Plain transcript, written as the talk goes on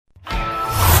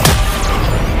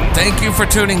Thank you for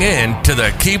tuning in to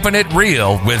the Keeping It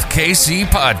Real with KC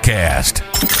podcast,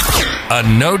 a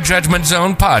no judgment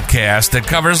zone podcast that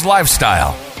covers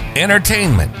lifestyle,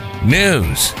 entertainment,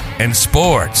 news, and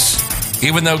sports.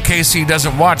 Even though KC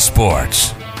doesn't watch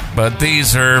sports, but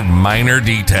these are minor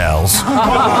details.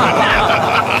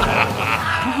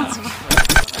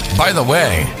 By the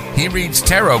way, he reads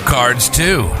tarot cards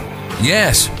too.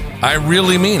 Yes, I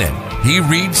really mean it. He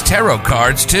reads tarot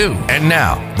cards too. And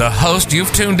now, the host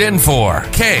you've tuned in for,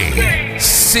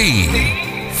 KC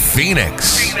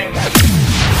Phoenix.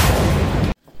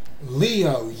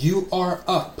 Leo, you are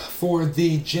up for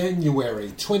the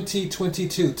January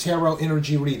 2022 Tarot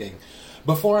Energy Reading.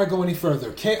 Before I go any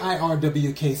further,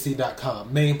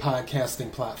 KIRWKC.com, main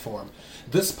podcasting platform.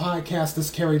 This podcast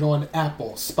is carried on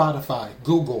Apple, Spotify,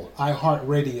 Google,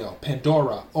 iHeartRadio,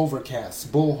 Pandora,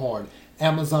 Overcast, Bullhorn,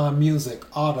 Amazon Music,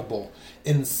 Audible,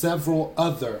 and several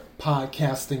other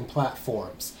podcasting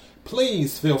platforms.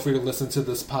 Please feel free to listen to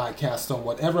this podcast on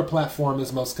whatever platform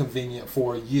is most convenient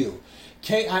for you.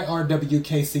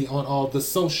 KIRWKC on all the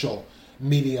social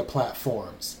media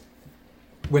platforms.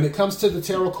 When it comes to the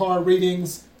tarot card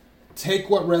readings, take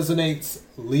what resonates,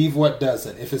 leave what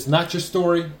doesn't. If it's not your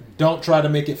story, don't try to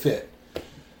make it fit.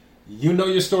 You know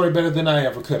your story better than I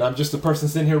ever could. I'm just a person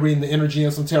sitting here reading the energy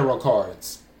and some tarot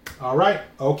cards. All right?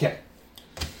 Okay.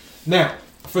 Now,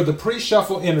 for the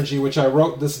pre-shuffle energy, which I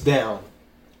wrote this down,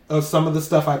 of some of the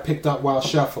stuff I picked up while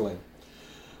shuffling.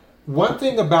 One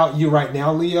thing about you right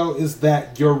now, Leo, is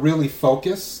that you're really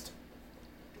focused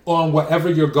on whatever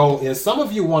your goal is. Some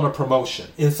of you want a promotion,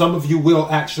 and some of you will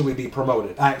actually be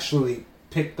promoted. I actually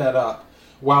picked that up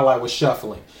while I was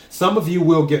shuffling. Some of you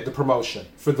will get the promotion,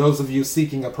 for those of you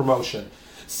seeking a promotion.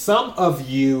 Some of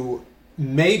you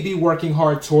may be working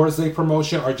hard towards a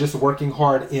promotion or just working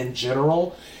hard in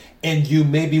general, and you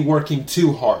may be working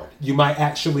too hard. You might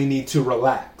actually need to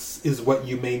relax, is what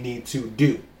you may need to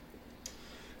do.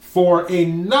 For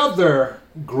another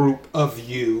group of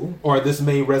you, or this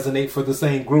may resonate for the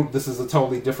same group, this is a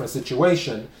totally different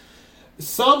situation.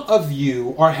 Some of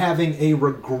you are having a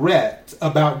regret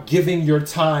about giving your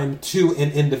time to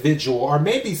an individual, or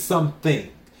maybe something.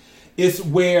 It's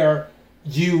where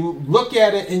you look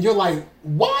at it and you're like,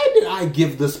 why did I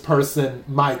give this person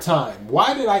my time?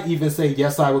 Why did I even say,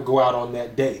 yes, I would go out on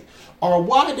that date? Or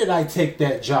why did I take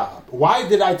that job? Why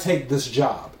did I take this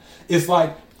job? It's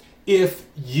like, if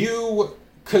you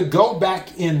could go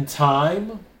back in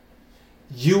time,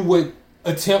 you would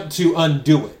attempt to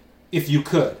undo it if you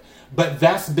could. But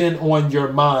that's been on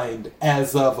your mind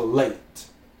as of late.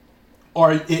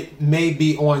 Or it may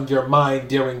be on your mind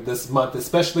during this month,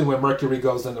 especially when Mercury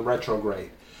goes into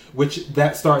retrograde, which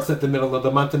that starts at the middle of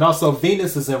the month. And also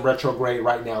Venus is in retrograde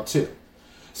right now too.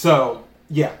 So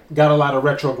yeah, got a lot of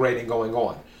retrograding going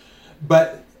on.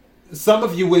 But some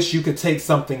of you wish you could take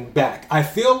something back. I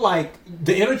feel like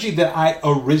the energy that I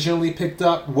originally picked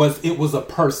up was it was a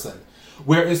person.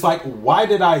 Where it's like, why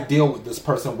did I deal with this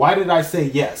person? Why did I say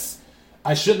yes?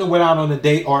 I shouldn't have went out on a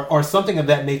date or something of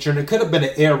that nature. And it could have been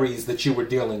an Aries that you were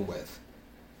dealing with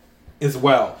as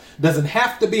well. Doesn't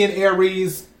have to be an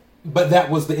Aries, but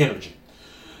that was the energy.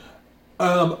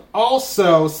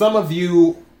 Also, some of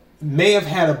you may have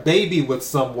had a baby with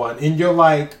someone and you're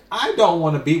like, I don't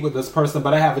want to be with this person,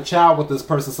 but I have a child with this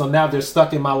person. So now they're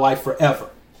stuck in my life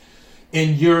forever.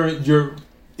 And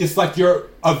it's like you're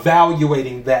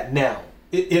evaluating that now.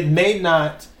 It may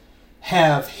not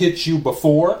have hit you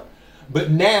before, but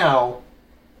now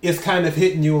it's kind of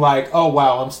hitting you like, oh,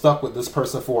 wow, I'm stuck with this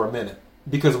person for a minute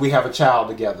because we have a child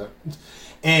together.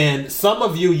 And some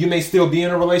of you may still be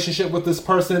in a relationship with this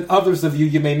person. Others of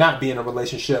you may not be in a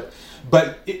relationship.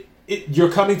 But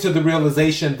you're coming to the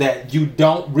realization that you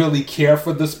don't really care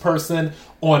for this person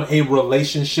on a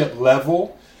relationship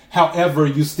level. However,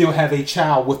 you still have a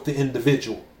child with the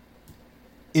individual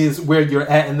is where you're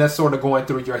at. And that's sort of going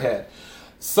through your head.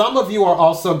 Some of you are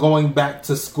also going back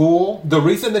to school. The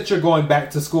reason that you're going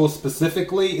back to school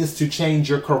specifically is to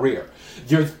change your career.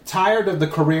 You're tired of the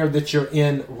career that you're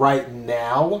in right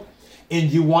now, and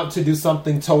you want to do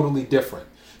something totally different.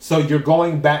 So you're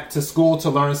going back to school to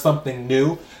learn something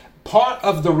new. Part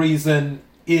of the reason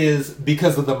is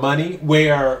because of the money,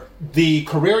 where the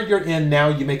career you're in now,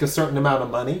 you make a certain amount of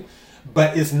money,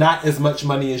 but it's not as much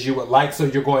money as you would like. So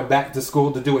you're going back to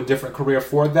school to do a different career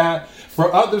for that.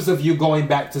 For others of you going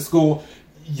back to school,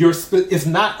 it's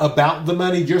not about the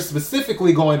money. You're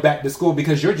specifically going back to school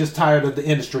because you're just tired of the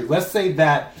industry. Let's say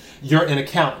that you're an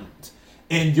accountant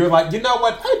and you're like, you know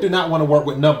what? I do not want to work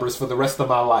with numbers for the rest of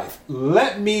my life.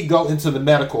 Let me go into the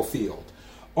medical field,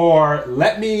 or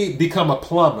let me become a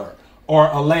plumber or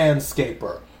a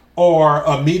landscaper or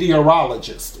a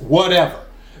meteorologist, whatever.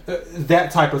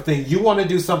 that type of thing. You want to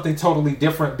do something totally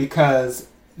different because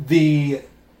the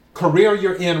career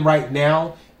you're in right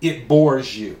now, it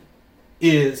bores you,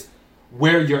 is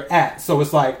where you're at. So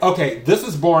it's like, okay, this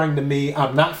is boring to me.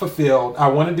 I'm not fulfilled. I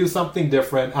want to do something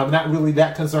different. I'm not really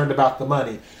that concerned about the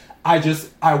money. I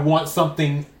want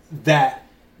something that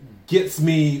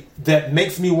that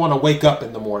makes me want to wake up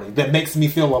in the morning, that makes me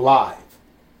feel alive,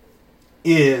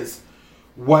 is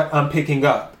what I'm picking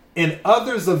up. In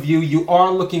others of you, you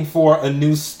are looking for a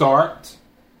new start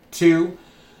too.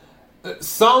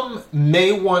 Some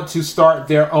may want to start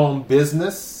their own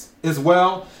business as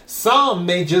well. Some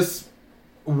may just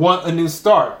want a new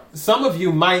start. Some of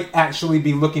you might actually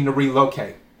be looking to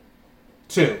relocate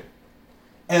too,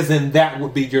 as in that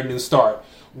would be your new start,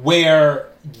 where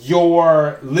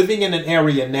you're living in an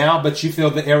area now, but you feel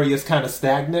the area is kind of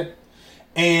stagnant,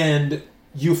 and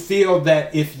you feel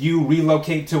that if you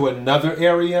relocate to another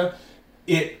area,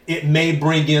 it may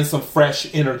bring in some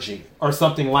fresh energy or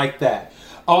something like that.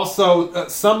 Also,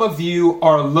 some of you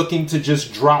are looking to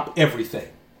just drop everything,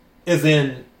 as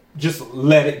in just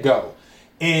let it go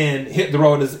and hit the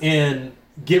road, as in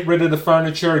get rid of the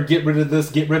furniture, get rid of this,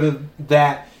 get rid of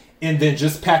that, and then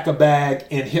just pack a bag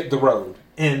and hit the road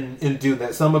and do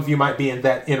that. Some of you might be in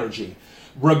that energy.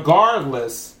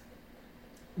 Regardless,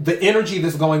 the energy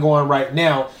that's going on right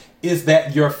now is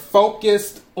that you're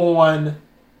focused on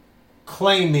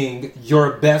claiming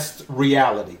your best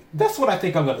reality. That's what I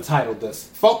think I'm going to title this.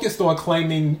 Focused on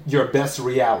claiming your best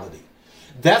reality.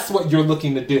 That's what you're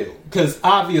looking to do. Because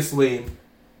obviously,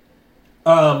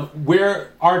 where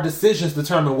our decisions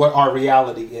determine what our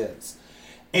reality is.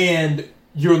 And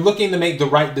you're looking to make the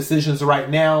right decisions right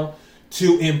now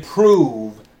to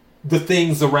improve the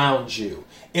things around you.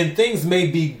 And things may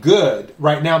be good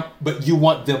right now, but you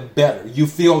want them better. You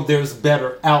feel there's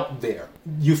better out there.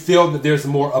 You feel that there's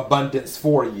more abundance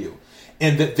for you,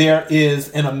 and that there is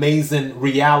an amazing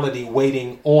reality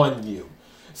waiting on you.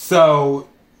 So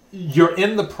you're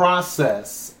in the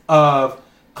process of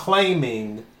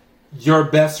claiming your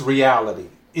best reality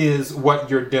is what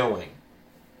you're doing.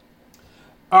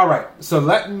 All right, so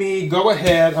let me go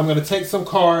ahead. I'm going to take some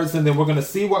cards, and then we're going to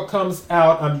see what comes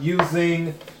out. I'm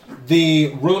using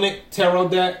the Runic Tarot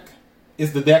deck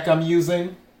is the deck I'm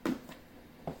using.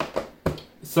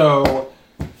 So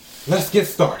let's get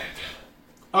started.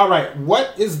 All right,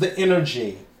 what is the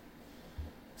energy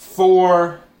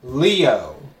for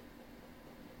Leo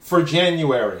for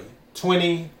January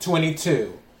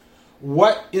 2022?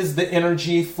 What is the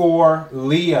energy for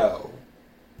Leo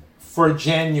for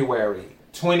January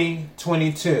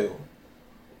 2022?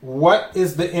 What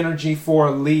is the energy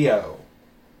for Leo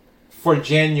for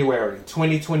January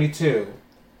 2022?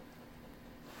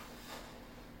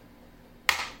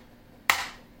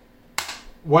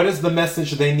 What is the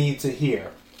message they need to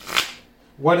hear?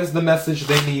 What is the message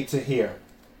they need to hear?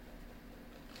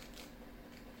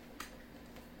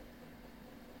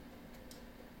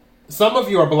 Some of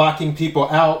you are blocking people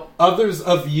out. Others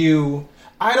of you,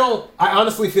 I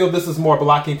honestly feel this is more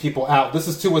blocking people out. This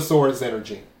is Two of Swords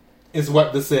energy, is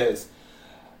what this is.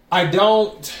 I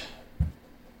don't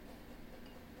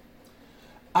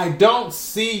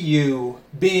see you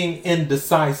being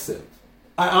indecisive.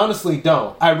 I honestly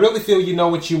don't. I really feel you know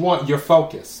what you want. You're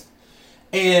focused.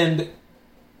 And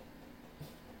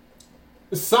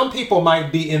some people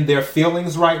might be in their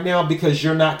feelings right now because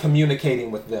you're not communicating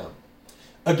with them.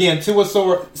 Again, Two of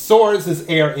Swords is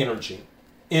air energy.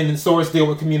 And swords deal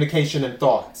with communication and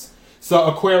thoughts. So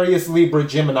Aquarius, Libra,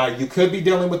 Gemini. You could be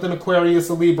dealing with an Aquarius,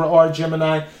 a Libra, or a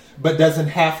Gemini, but doesn't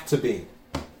have to be.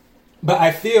 But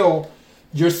I feel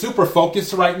you're super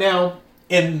focused right now,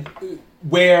 in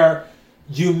where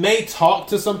you may talk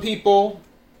to some people,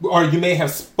 or you may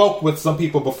have spoke with some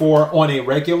people before on a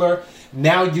regular.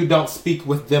 Now you don't speak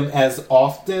with them as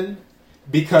often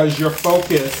because you're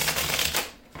focused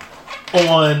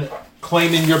on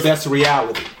claiming your best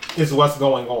reality is what's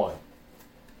going on.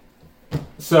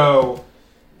 So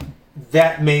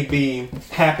that may be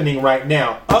happening right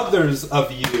now. Others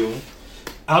of you,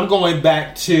 I'm going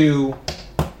back to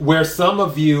where some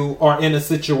of you are in a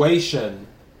situation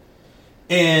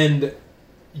and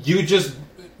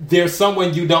there's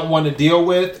someone you don't want to deal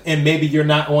with, and maybe you're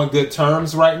not on good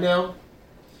terms right now.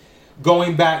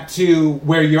 Going back to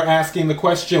where you're asking the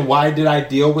question, why did I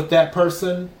deal with that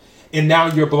person? And now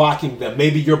you're blocking them.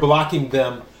 Maybe you're blocking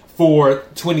them for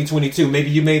 2022. Maybe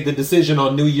you made the decision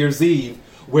on New Year's Eve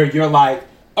where you're like,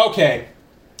 okay,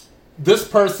 this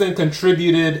person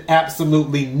contributed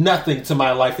absolutely nothing to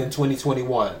my life in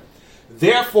 2021.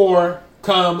 Therefore,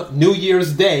 come New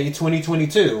Year's Day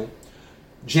 2022,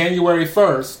 January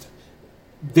 1st,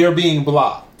 they're being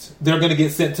blocked. They're going to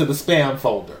get sent to the spam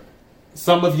folder.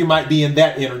 Some of you might be in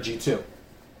that energy too.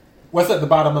 What's at the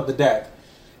bottom of the deck?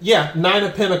 Yeah, Nine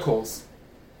of Pentacles.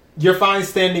 You're fine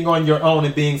standing on your own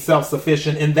and being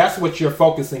self-sufficient, and that's what you're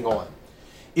focusing on,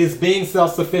 is being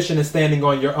self-sufficient and standing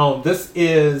on your own. This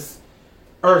is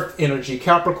Earth energy,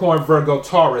 Capricorn, Virgo,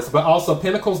 Taurus, but also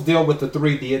Pentacles deal with the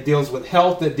 3D. It deals with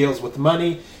health, it deals with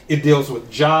money, it deals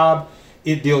with job,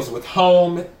 it deals with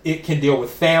home, it can deal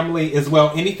with family as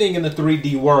well. Anything in the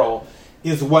 3D world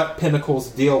is what Pentacles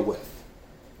deal with.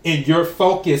 And your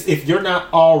focus, if you're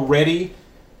not already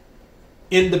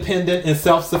independent and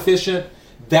self-sufficient,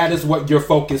 that is what you're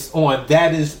focused on.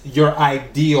 That is your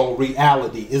ideal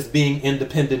reality, is being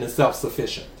independent and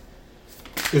self-sufficient,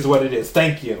 is what it is.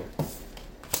 Thank you.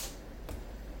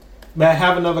 May I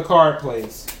have another card,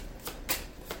 please?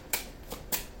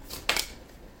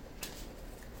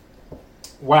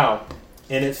 Wow.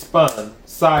 And it spun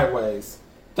sideways.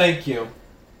 Thank you.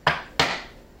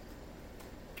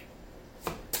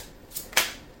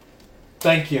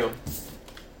 Thank you.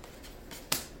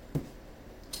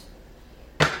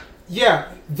 Yeah,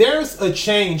 there's a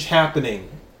change happening.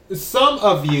 Some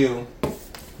of you,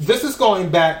 this is going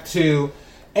back to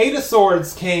Eight of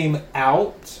Swords came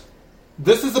out.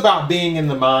 This is about being in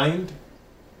the mind.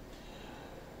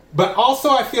 But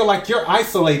also I feel like you're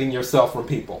isolating yourself from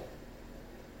people.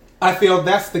 I feel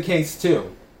that's the case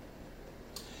too.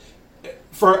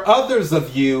 For others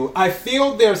of you, I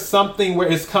feel there's something where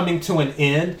it's coming to an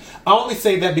end. I only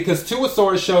say that because Two of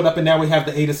Swords showed up and now we have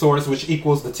the Eight of Swords, which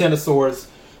equals the Ten of Swords,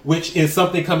 which is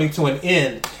something coming to an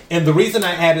end. And the reason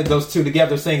I added those two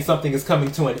together, saying something is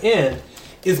coming to an end,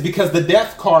 is because the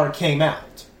Death card came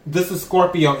out. This is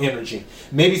Scorpio energy.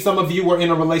 Maybe some of you were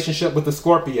in a relationship with a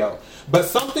Scorpio, but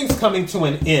something's coming to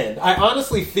an end. I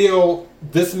honestly feel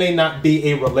this may not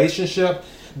be a relationship.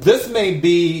 This may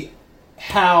be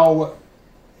how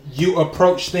you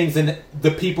approach things and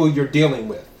the people you're dealing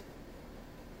with.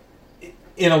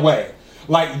 In a way,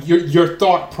 like your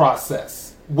thought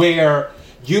process, where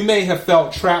you may have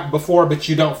felt trapped before, but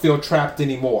you don't feel trapped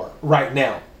anymore right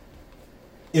now,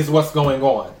 is what's going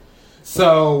on.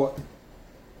 So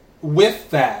with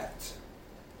that,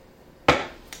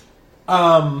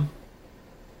 I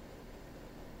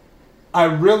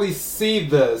really see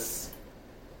this.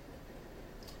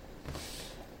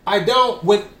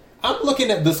 When I'm looking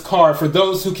at this card, for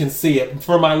those who can see it,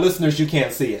 for my listeners, you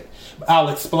can't see it. I'll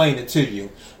explain it to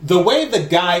you. The way the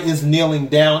guy is kneeling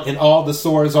down and all the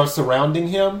swords are surrounding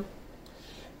him,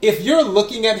 if you're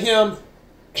looking at him,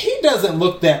 he doesn't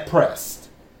look that pressed.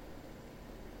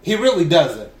 He really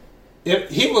doesn't.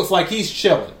 He looks like he's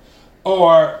chilling,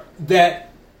 or that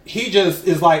he just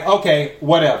is like, okay,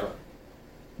 whatever.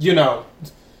 You know,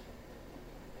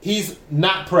 he's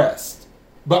not pressed,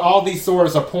 but all these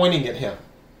swords are pointing at him.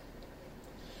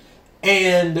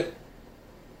 And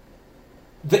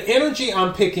the energy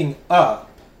I'm picking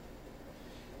up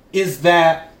is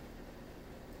that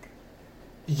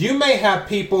you may have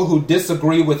people who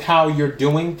disagree with how you're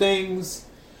doing things,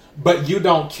 but you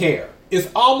don't care. It's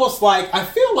almost like, I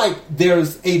feel like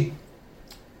there's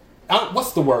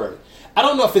what's the word? I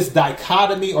don't know if it's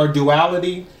dichotomy or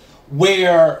duality,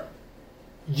 where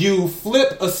you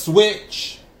flip a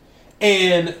switch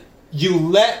and you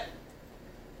let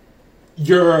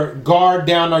your guard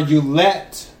down, or you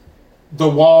let the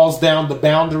walls down, the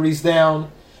boundaries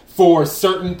down for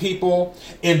certain people,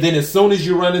 and then as soon as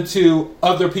you run into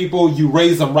other people, you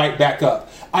raise them right back up.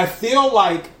 I feel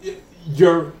like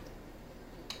you're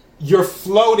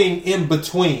floating in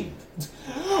between,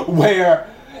 where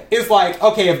it's like,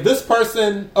 okay, if this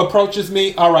person approaches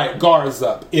me, all right, guards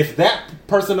up. If that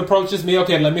person approaches me,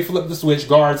 okay, let me flip the switch,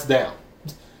 guards down.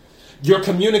 You're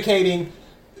communicating.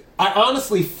 I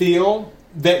honestly feel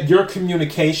that your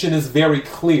communication is very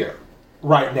clear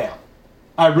right now.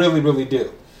 I really, really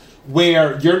do.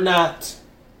 Where you're not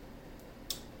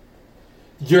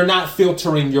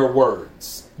filtering your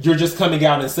words. You're just coming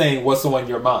out and saying what's on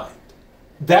your mind.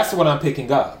 That's what I'm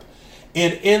picking up.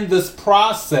 And in this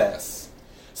process,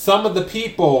 some of the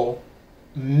people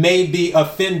may be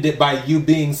offended by you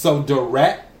being so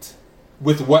direct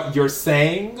with what you're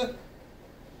saying.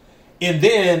 And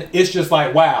then it's just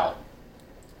like, wow.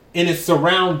 And it's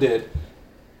surrounded,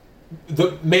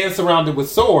 the man surrounded with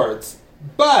swords,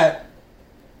 but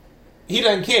he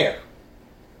doesn't care.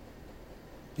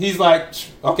 He's like,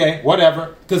 okay,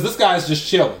 whatever. Because this guy's just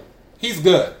chilling. He's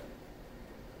good.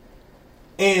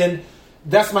 And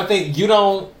that's my thing. You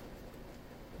don't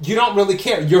really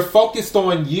care. You're focused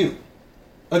on you.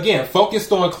 Again,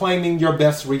 focused on claiming your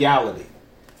best reality.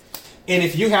 And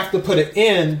if you have to put an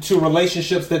end to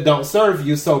relationships that don't serve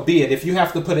you, so be it. If you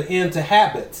have to put an end to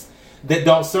habits that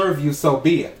don't serve you, so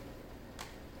be it.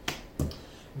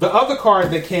 The other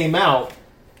card that came out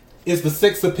is the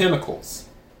Six of Pentacles.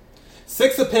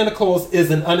 Six of Pentacles is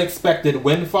an unexpected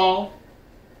windfall.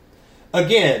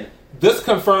 Again, this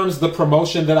confirms the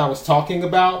promotion that I was talking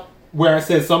about, where I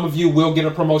said some of you will get a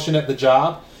promotion at the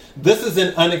job. This is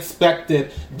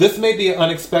this may be an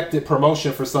unexpected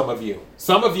promotion for some of you.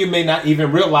 Some of you may not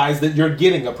even realize that you're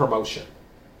getting a promotion.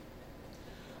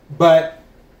 But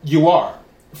you are.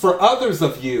 For others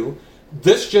of you,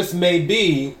 this just may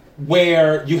be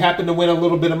where you happen to win a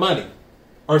little bit of money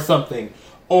or something.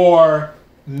 Or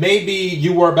maybe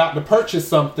you were about to purchase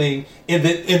something and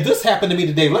this happened to me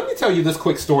today. Let me tell you this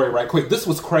quick story right quick. This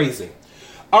was crazy.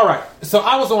 All right. So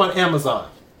I was on Amazon.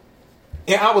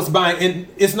 And I was buying, and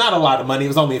it's not a lot of money. It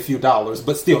was only a few dollars,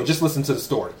 but still, just listen to the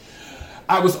story.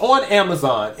 I was on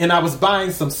Amazon, and I was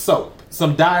buying some soap,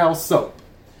 some Dial soap.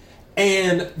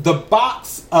 And the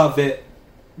box of it,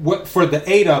 for the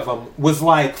 8 of them, was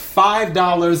like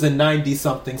 $5.90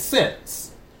 something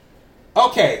cents.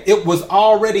 Okay, it was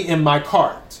already in my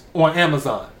cart on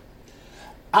Amazon.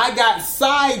 I got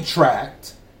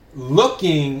sidetracked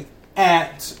looking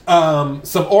at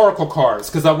some Oracle cards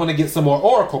because I want to get some more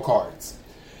Oracle cards.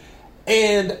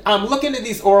 And I'm looking at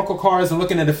these Oracle cards and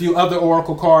looking at a few other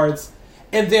Oracle cards.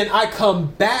 And then I come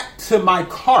back to my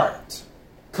cart.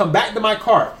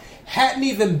 Hadn't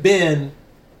even been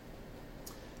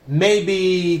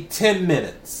maybe 10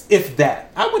 minutes, if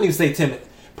that. I wouldn't even say 10 minutes.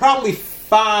 Probably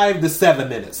 5 to 7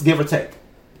 minutes, give or take.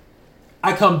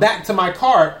 I come back to my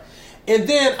cart. And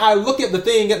then I look at the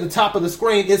thing at the top of the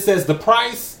screen. It says the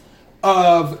price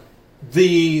of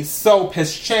the soap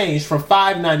has changed from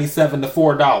 $5.97 to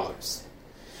 $4.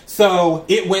 So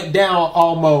it went down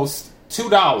almost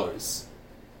 $2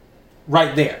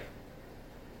 right there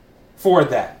for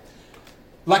that.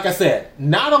 Like I said,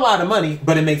 not a lot of money,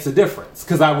 but it makes a difference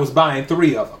because I was buying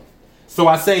 3 of them. So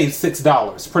I saved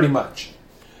 $6 pretty much.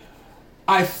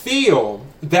 I feel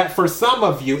that for some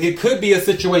of you, it could be a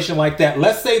situation like that.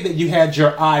 Let's say that you had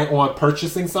your eye on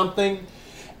purchasing something.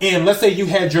 And let's say you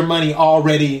had your money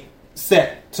already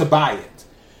set to buy it,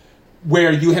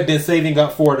 where you had been saving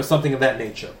up for it or something of that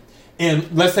nature.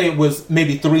 And let's say it was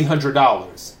maybe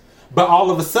 $300. But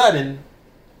all of a sudden,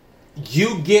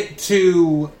 you get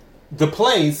to the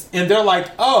place and they're like,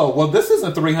 oh, well, this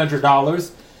isn't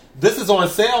 $300. This is on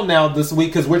sale now this week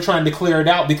because we're trying to clear it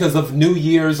out because of New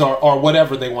Year's or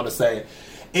whatever they want to say.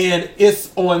 And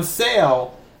it's on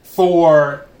sale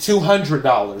for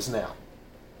 $200 now.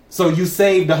 So you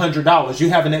saved $100. You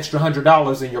have an extra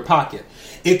 $100 in your pocket.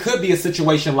 It could be a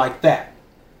situation like that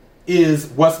is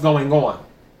what's going on.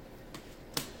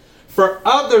 For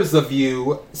others of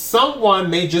you, someone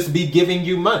may just be giving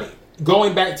you money.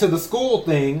 Going back to the school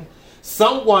thing,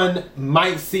 someone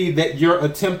might see that you're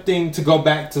attempting to go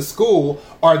back to school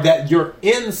or that you're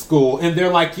in school and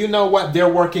they're like, you know what? They're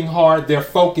working hard. They're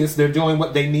focused. They're doing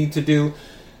what they need to do.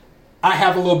 I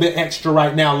have a little bit extra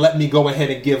right now. Let me go ahead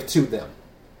and give to them.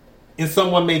 And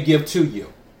someone may give to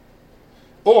you.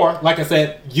 Or, like I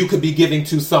said, you could be giving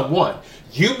to someone.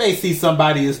 You may see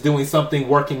somebody is doing something,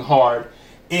 working hard,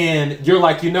 and you're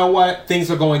like, you know what?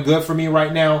 Things are going good for me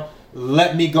right now.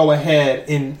 Let me go ahead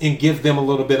and give them a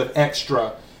little bit of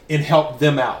extra and help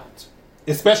them out.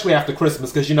 Especially after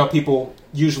Christmas, because, you know, people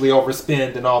usually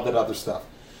overspend and all that other stuff.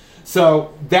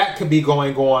 So that could be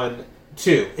going on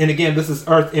too. And again, this is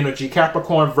Earth energy,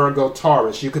 Capricorn, Virgo,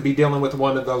 Taurus. You could be dealing with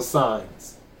one of those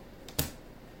signs.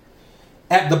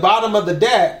 At the bottom of the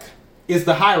deck is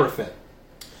the Hierophant.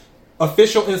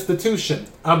 Official institution.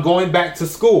 I'm going back to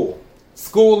school.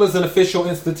 School is an official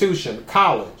institution.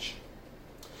 College.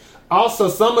 Also,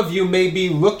 some of you may be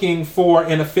looking for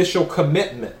an official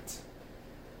commitment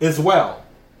as well.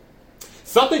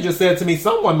 Something just said to me,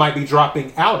 someone might be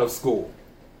dropping out of school.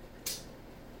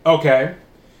 Okay.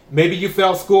 Maybe you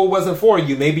felt school wasn't for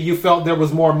you. Maybe you felt there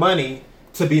was more money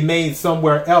to be made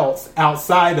somewhere else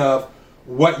outside of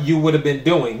what you would have been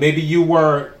doing. Maybe you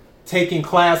were taking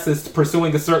classes,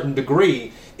 pursuing a certain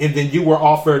degree, and then you were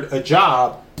offered a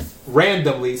job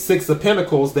randomly, 6 of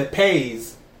Pentacles, that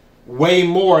pays way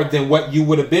more than what you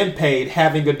would have been paid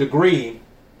having a degree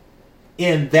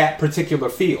in that particular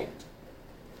field.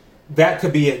 That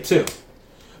could be it too.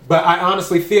 But I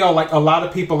honestly feel like a lot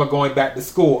of people are going back to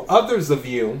school. Others of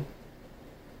you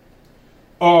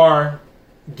are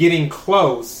getting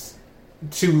close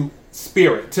to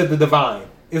spirit, to the divine,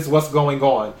 is what's going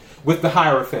on with the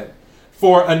Hierophant.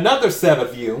 For another set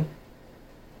of you,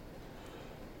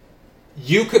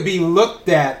 you could be looked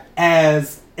at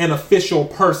as an official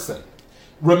person.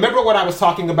 Remember what I was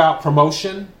talking about,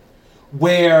 promotion,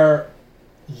 where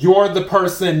you're the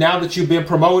person, now that you've been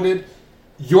promoted,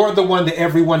 you're the one that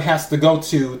everyone has to go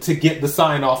to get the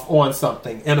sign off on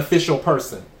something, an official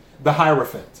person, the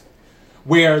Hierophant,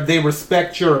 where they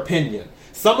respect your opinion.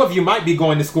 Some of you might be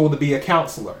going to school to be a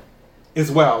counselor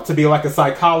as well, to be like a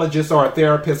psychologist or a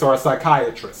therapist or a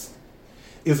psychiatrist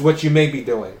is what you may be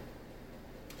doing.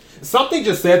 Something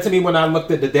just said to me when I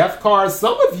looked at the death cards,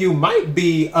 some of you might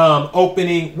be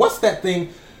opening, what's that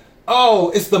thing? Oh,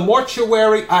 it's the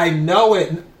mortuary. I know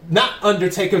it. Not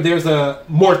undertaker. There's a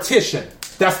mortician.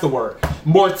 That's the word.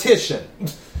 Mortician.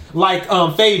 Like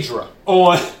Phaedra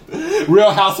on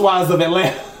Real Housewives of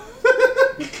Atlanta.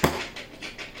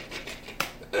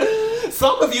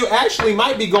 Some of you actually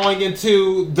might be going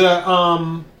into the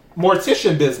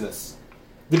mortician business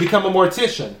to become a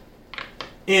mortician.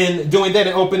 In doing that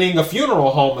and opening a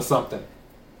funeral home or something.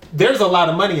 There's a lot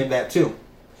of money in that too.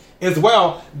 As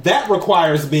well, that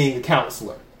requires being a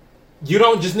counselor. You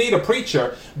don't just need a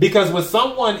preacher, because when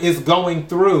someone is going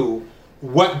through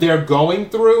what they're going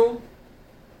through,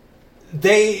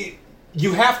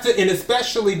 you have to, and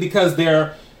especially because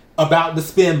they're about to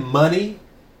spend money,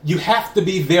 you have to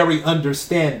be very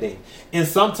understanding. And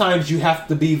sometimes you have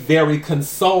to be very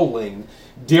consoling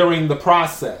during the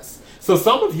process. So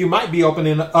some of you might be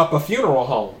opening up a funeral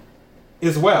home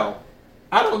as well.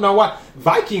 I don't know why.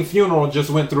 Viking funeral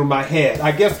just went through my head.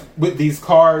 I guess with these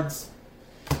cards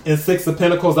and Six of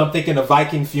Pentacles, I'm thinking of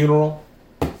Viking funeral.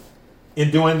 In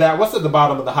doing that, what's at the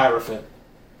bottom of the Hierophant?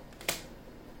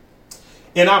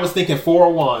 And I was thinking Four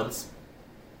of Wands.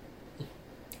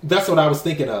 That's what I was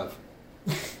thinking of.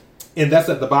 And that's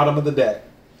at the bottom of the deck.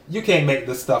 You can't make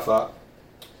this stuff up.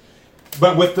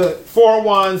 But with the Four of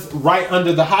Wands right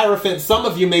under the Hierophant, some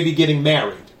of you may be getting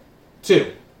married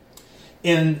too.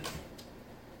 And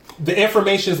the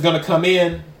information is going to come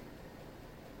in,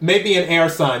 maybe an air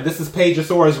sign. This is Page of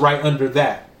Swords right under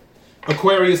that.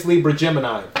 Aquarius, Libra,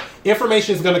 Gemini.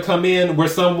 Information is going to come in where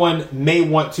someone may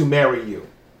want to marry you.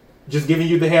 Just giving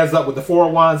you the heads up with the Four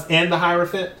of Wands and the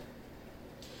Hierophant.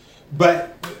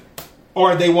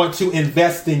 Or they want to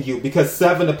invest in you, because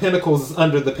Seven of Pentacles is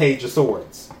under the Page of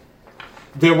Swords.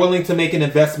 They're willing to make an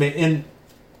investment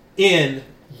in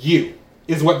you,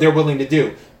 is what they're willing to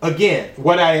do. Again,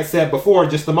 what I had said before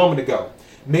just a moment ago.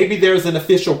 Maybe there's an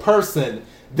official person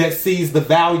that sees the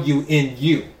value in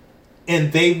you,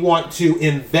 and they want to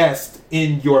invest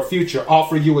in your future,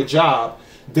 offer you a job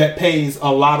that pays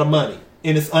a lot of money,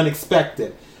 and it's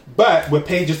unexpected. But with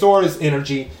Page of Swords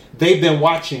energy, they've been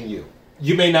watching you.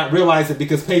 You may not realize it,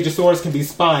 because Page of Swords can be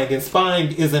spying, and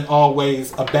spying isn't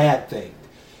always a bad thing.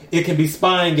 It can be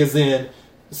spying as in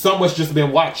someone's just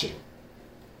been watching,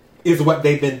 is what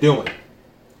they've been doing.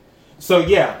 So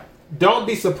yeah, don't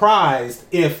be surprised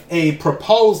if a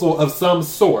proposal of some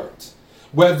sort,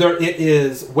 whether it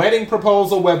is wedding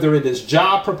proposal, whether it is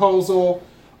job proposal,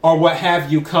 or what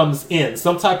have you, comes in.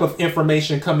 Some type of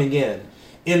information coming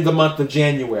in the month of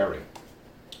January.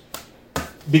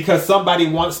 Because somebody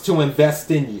wants to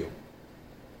invest in you.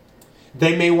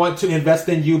 They may want to invest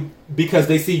in you because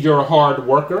they see you're a hard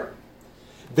worker.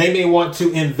 They may want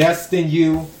to invest in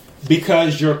you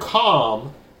because you're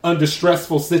calm under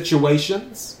stressful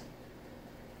situations.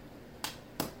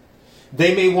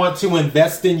 They may want to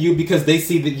invest in you because they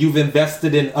see that you've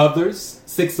invested in others.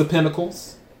 Six of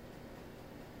Pentacles.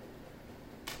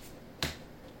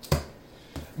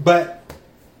 But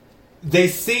they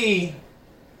see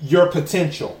your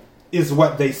potential, is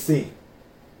what they see.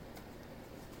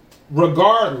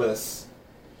 Regardless,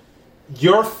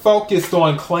 you're focused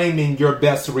on claiming your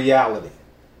best reality,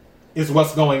 is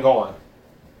what's going on.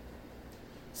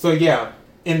 So yeah,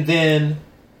 and then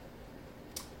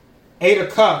Eight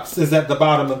of Cups is at the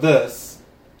bottom of this.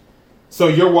 So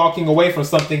you're walking away from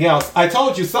something else. I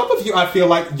told you, some of you, I feel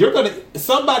like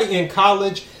somebody in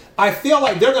college, I feel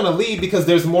like they're going to leave because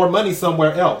there's more money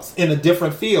somewhere else in a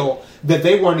different field that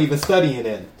they weren't even studying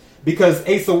in. Because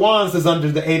Ace of Wands is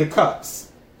under the Eight of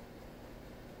Cups.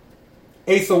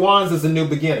 Ace of Wands is a new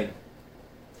beginning.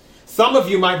 Some of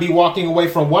you might be walking away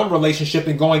from one relationship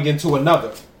and going into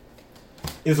another,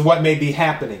 is what may be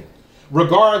happening.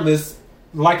 Regardless,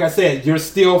 like I said, you're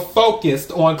still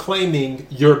focused on claiming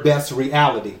your best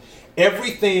reality.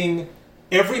 Every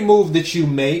move that you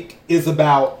make is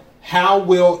about how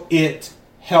will it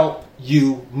help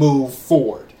you move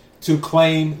forward to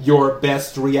claim your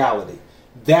best reality.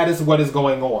 That is what is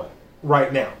going on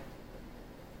right now.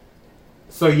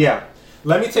 So yeah,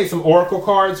 let me take some oracle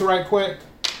cards right quick.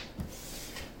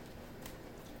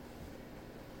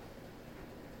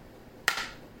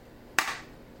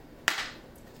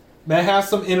 May I have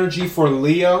some energy for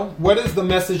Leo? What is the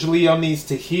message Leo needs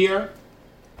to hear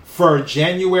for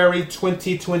January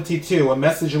 2022? A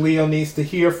message Leo needs to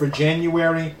hear for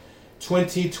January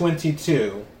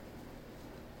 2022.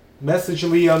 Message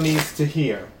Leo needs to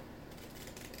hear.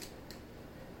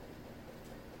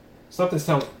 Something's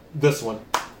telling this one.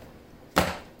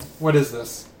 What is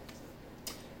this?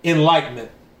 Enlightenment.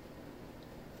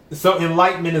 So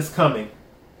enlightenment is coming.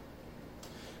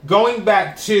 Going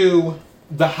back to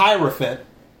the Hierophant,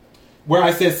 where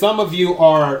I said some of you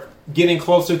are getting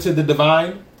closer to the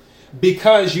divine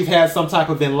because you've had some type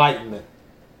of enlightenment.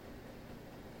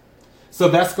 So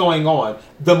that's going on.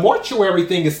 The mortuary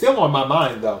thing is still on my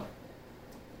mind, though.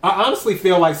 I honestly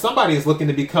feel like somebody is looking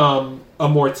to become a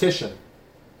mortician.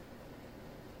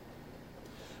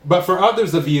 But for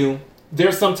others of you,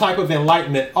 there's some type of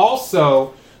enlightenment.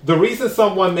 Also, the reason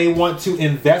someone may want to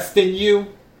invest in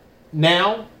you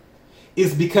now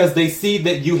is because they see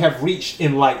that you have reached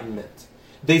enlightenment.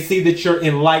 They see that you're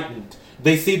enlightened.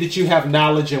 They see that you have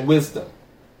knowledge and wisdom.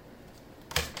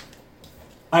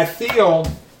 I feel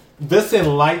this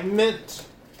enlightenment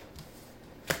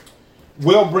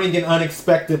will bring an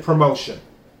unexpected promotion,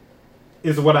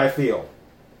 is what I feel.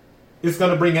 It's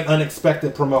going to bring an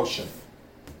unexpected promotion,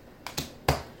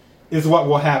 is what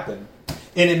will happen.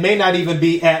 And it may not even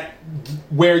be at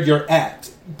where you're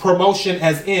at. Promotion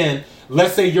as in,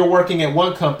 let's say you're working at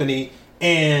one company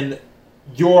and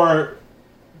you're,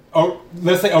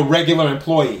 let's say, a regular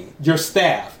employee, your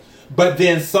staff. But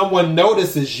then someone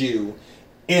notices you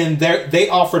and they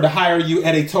offer to hire you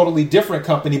at a totally different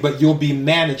company, but you'll be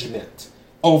management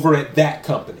over at that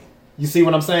company. You see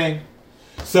what I'm saying?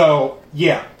 So,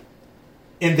 yeah.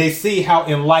 And they see how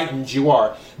enlightened you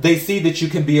are. They see that you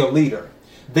can be a leader.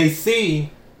 They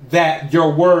see that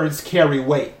your words carry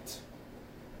weight.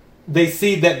 They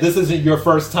see that this isn't your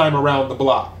first time around the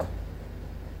block.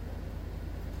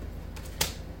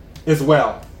 As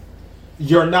well,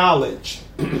 your knowledge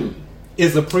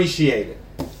is appreciated,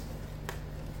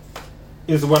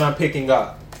 is what I'm picking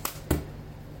up.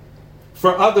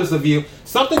 For others of you,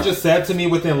 something just said to me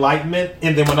with enlightenment,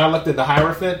 and then when I looked at the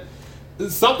Hierophant,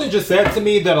 something just said to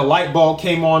me that a light bulb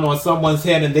came on someone's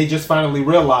head and they just finally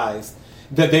realized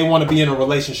that they want to be in a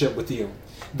relationship with you.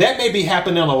 That may be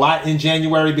happening a lot in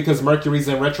January because Mercury's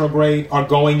in retrograde or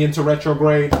going into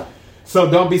retrograde.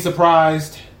 So don't be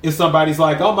surprised if somebody's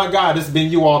like, oh my God, it's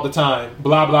been you all the time.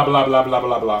 Blah, blah, blah, blah, blah,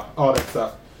 blah, blah. All that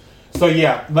stuff. So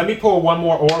yeah, let me pull one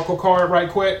more oracle card right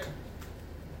quick.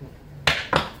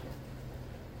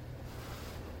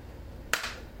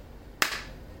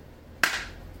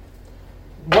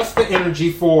 What's the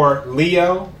energy for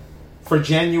Leo for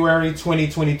January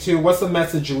 2022? What's the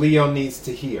message Leo needs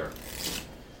to hear?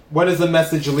 What is the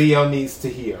message Leo needs to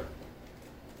hear?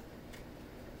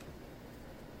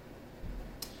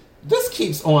 This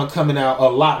keeps on coming out a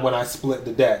lot when I split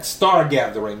the deck. Star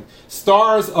gathering,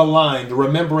 stars aligned,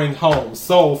 remembering home,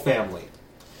 soul family.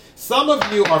 Some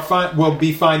of you will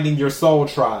be finding your soul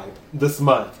tribe this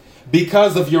month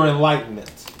because of your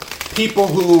enlightenment. People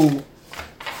who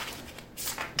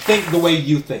think the way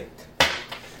you think.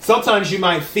 Sometimes you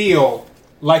might feel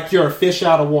like you're a fish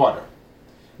out of water.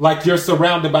 Like you're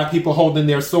surrounded by people holding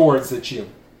their swords at you.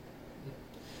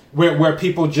 Where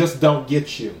people just don't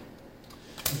get you.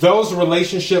 Those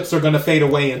relationships are going to fade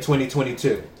away in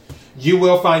 2022. You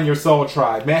will find your soul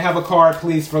tribe. May I have a card,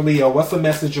 please, for Leo? What's the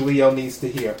message Leo needs to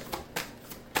hear?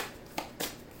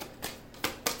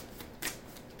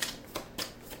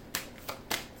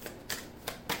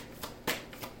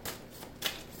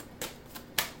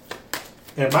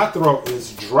 And my throat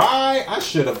is dry. I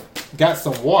should have got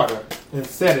some water and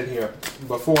set it here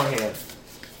beforehand.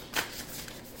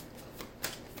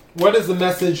 What is the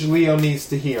message Leo needs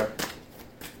to hear?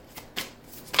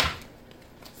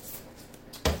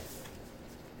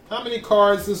 How many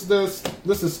cards is this?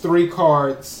 This is 3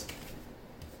 cards.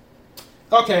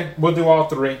 Okay, we'll do all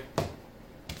 3.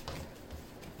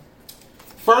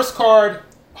 First card,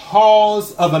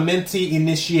 Halls of Amenti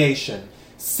Initiation.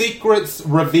 Secrets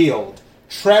revealed.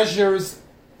 Treasures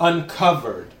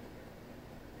uncovered.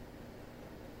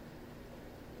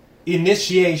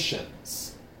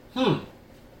 Initiations.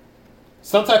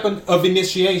 Some type of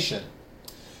initiation.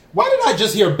 Why did I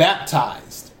just hear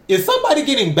baptized? Is somebody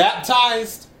getting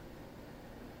baptized?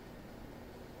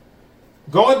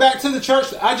 Going back to the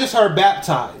church, I just heard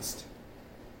baptized.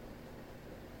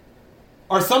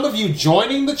 Are some of you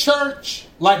joining the church?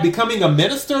 Like becoming a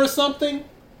minister or something?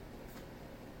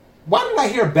 Why did I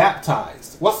hear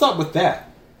baptized? What's up with that?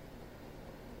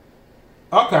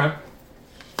 Okay.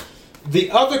 The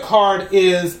other card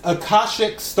is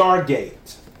Akashic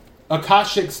Stargate.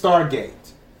 Akashic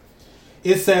Stargate.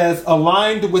 It says,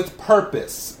 aligned with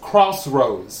purpose,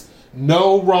 crossroads,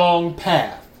 no wrong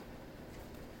path.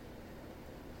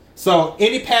 So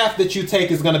any path that you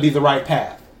take is going to be the right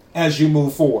path. as you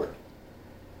move forward.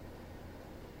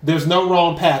 There's no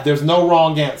wrong path. There's no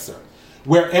wrong answer.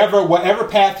 Whatever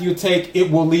path you take,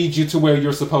 it will lead you to where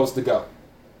you're supposed to go.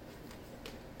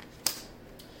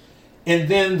 And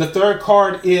then the third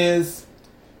card is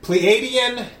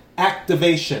Pleiadian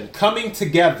activation, coming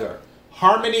together,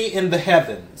 harmony in the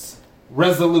heavens,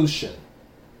 resolution.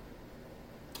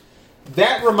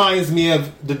 That reminds me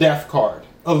of the death card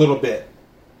a little bit,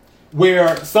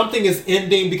 where something is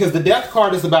ending, because the death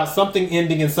card is about something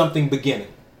ending and something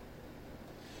beginning.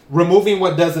 Removing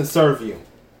what doesn't serve you.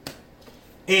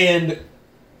 And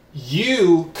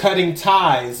you cutting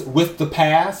ties with the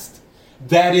past,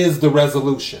 that is the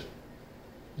resolution.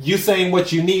 You saying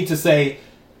what you need to say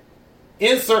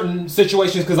in certain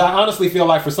situations, because I honestly feel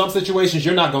like for some situations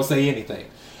you're not going to say anything.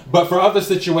 But for other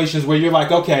situations where you're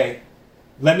like, okay,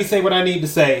 let me say what I need to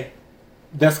say,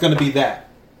 that's going to be that.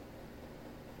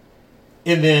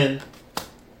 And then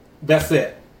that's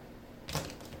it.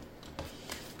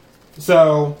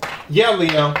 So, yeah,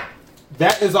 Leo,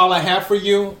 that is all I have for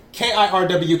you.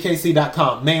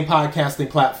 KIRWKC.com, main podcasting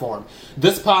platform.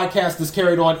 This podcast is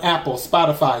carried on Apple,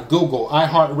 Spotify, Google,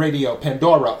 iHeartRadio,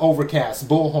 Pandora, Overcast,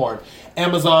 Bullhorn,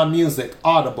 Amazon Music,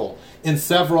 Audible, and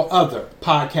several other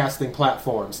podcasting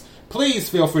platforms. Please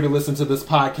feel free to listen to this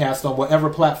podcast on whatever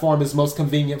platform is most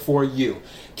convenient for you.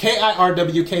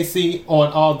 KIRWKC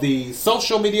on all the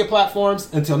social media platforms.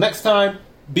 Until next time,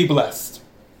 be blessed.